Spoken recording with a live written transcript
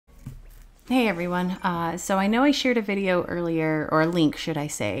Hey everyone. So I know I shared a video earlier, or a link, should I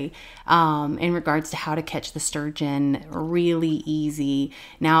say, in regards to how to catch the sturgeon really easy.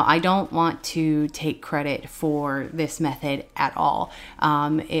 Now, I don't want to take credit for this method at all.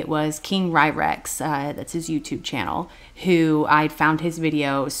 It was King Ryrex, that's his YouTube channel, who I'd found his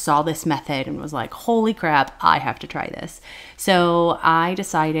video, saw this method, and was like, holy crap, I have to try this. So I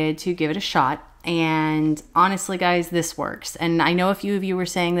decided to give it a shot. And honestly, guys, this works. And I know a few of you were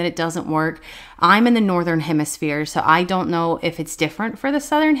saying that it doesn't work. I'm in the northern hemisphere, so I don't know if it's different for the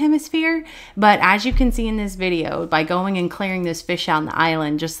southern hemisphere. But as you can see in this video, by going and clearing those fish out on the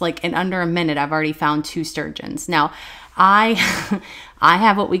island, just like in under a minute, I've already found 2 sturgeons. Now, I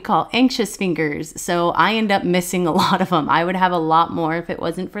have what we call anxious fingers, so I end up missing a lot of them. I would have a lot more if it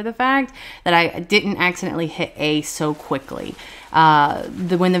wasn't for the fact that I didn't accidentally hit A so quickly.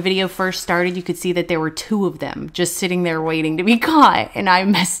 When the video first started, you could see that there were 2 of them just sitting there waiting to be caught, and I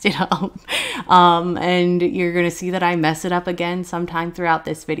messed it up. And you're going to see that I mess it up again sometime throughout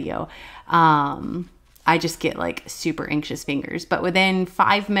this video. I just get like super anxious fingers. But within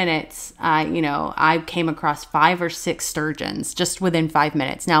 5 minutes, I came across 5 or 6 sturgeons just within 5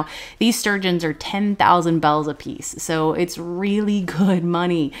 minutes. Now, these sturgeons are 10,000 bells a piece, so it's really good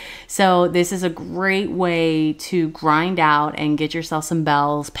money. So this is a great way to grind out and get yourself some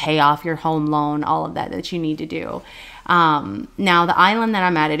bells, pay off your home loan, all of that you need to do. Now the island that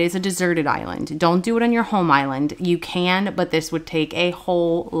I'm at, it is a deserted island. Don't do it on your home island. You can, but this would take a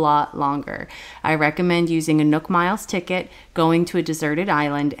whole lot longer. I recommend using a Nook Miles ticket, going to a deserted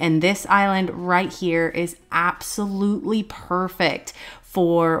island, and this island right here is absolutely perfect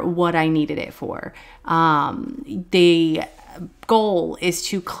for what I needed it for. The goal is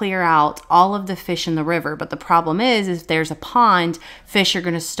to clear out all of the fish in the river, but the problem is if there's a pond, fish are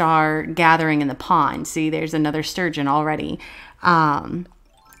going to start gathering in the pond. See, there's another sturgeon already.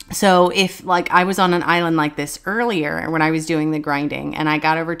 So if like I was on an island like this earlier when I was doing the grinding, and I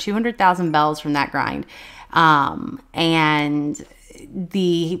got over 200,000 bells from that grind, and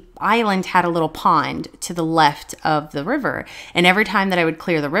the island had a little pond to the left of the river, and every time that I would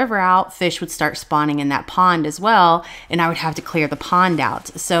clear the river out, fish would start spawning in that pond as well, and I would have to clear the pond out.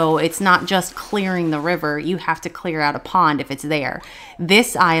 So it's not just clearing the river, you have to clear out a pond if it's there.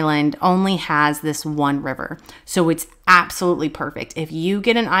 This island only has this one river, so it's absolutely perfect. If you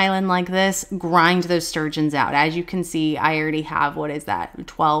get an island like this, grind those sturgeons out. As you can see, I already have, what is that,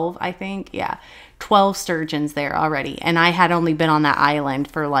 12, I think? Yeah, 12 sturgeons there already, and I had only been on that island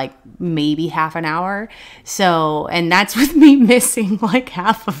for like maybe half an hour. So, and that's with me missing like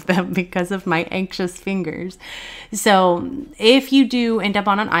half of them because of my anxious fingers. So if you do end up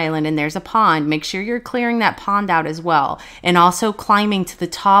on an island and there's a pond, make sure you're clearing that pond out as well, and also climbing to the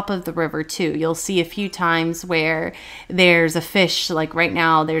top of the river too. You'll see a few times where there's a fish, like right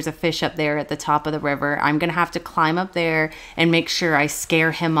now there's a fish up there at the top of the river. I'm gonna have to climb up there and make sure I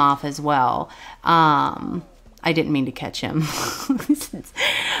scare him off as well. I didn't mean to catch him.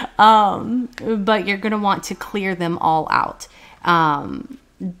 But you're going to want to clear them all out.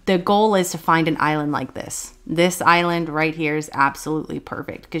 The goal is to find an island like this. This island right here is absolutely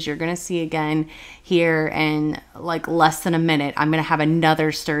perfect, because you're going to see again here in like less than a minute, I'm going to have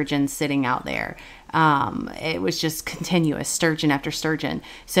another sturgeon sitting out there. It was just continuous sturgeon after sturgeon.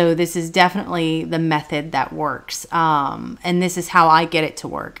 So this is definitely the method that works. And this is how I get it to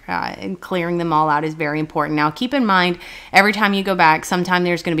work. And clearing them all out is very important. Now, keep in mind, every time you go back, sometime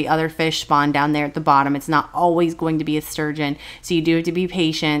there's going to be other fish spawn down there at the bottom. It's not always going to be a sturgeon. So you do have to be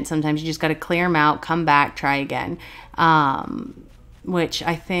patient. Sometimes you just got to clear them out, come back, try again. Which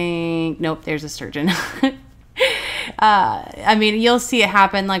I think, nope, there's a sturgeon. I mean, you'll see it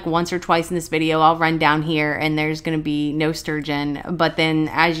happen like once or twice in this video. I'll run down here and there's going to be no sturgeon. But then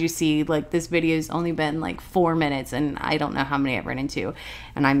as you see, like this video's only been like 4 minutes and I don't know how many I've run into,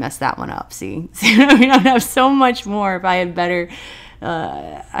 and I messed that one up. See, I mean, I'd have so much more if I had better,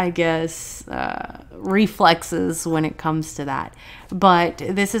 I guess, reflexes when it comes to that. But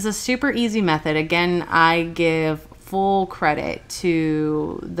this is a super easy method. Again, I give full credit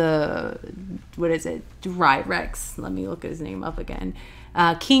to the, what is it, Ryrex. Let me look his name up again.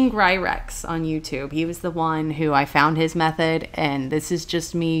 King Ryrex on YouTube. He was the one who I found his method, and this is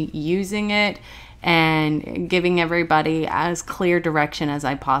just me using it and giving everybody as clear direction as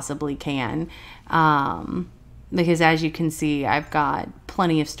I possibly can. Because as you can see, I've got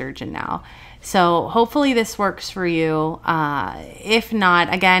plenty of sturgeon now. So hopefully this works for you. If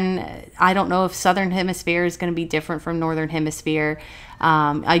not, again, I don't know if Southern Hemisphere is going to be different from Northern Hemisphere.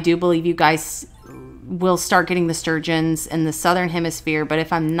 I do believe you guys will start getting the sturgeons in the Southern Hemisphere, but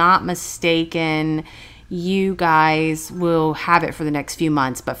if I'm not mistaken, you guys will have it for the next few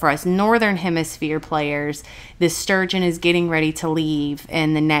months. But for us Northern Hemisphere players, this sturgeon is getting ready to leave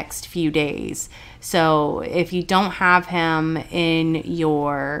in the next few days. So if you don't have him in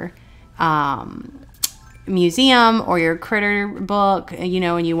your museum or your critter book, and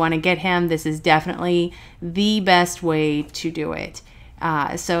you want to get him, this is definitely the best way to do it.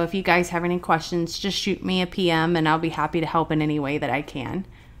 So if you guys have any questions, just shoot me a PM and I'll be happy to help in any way that I can.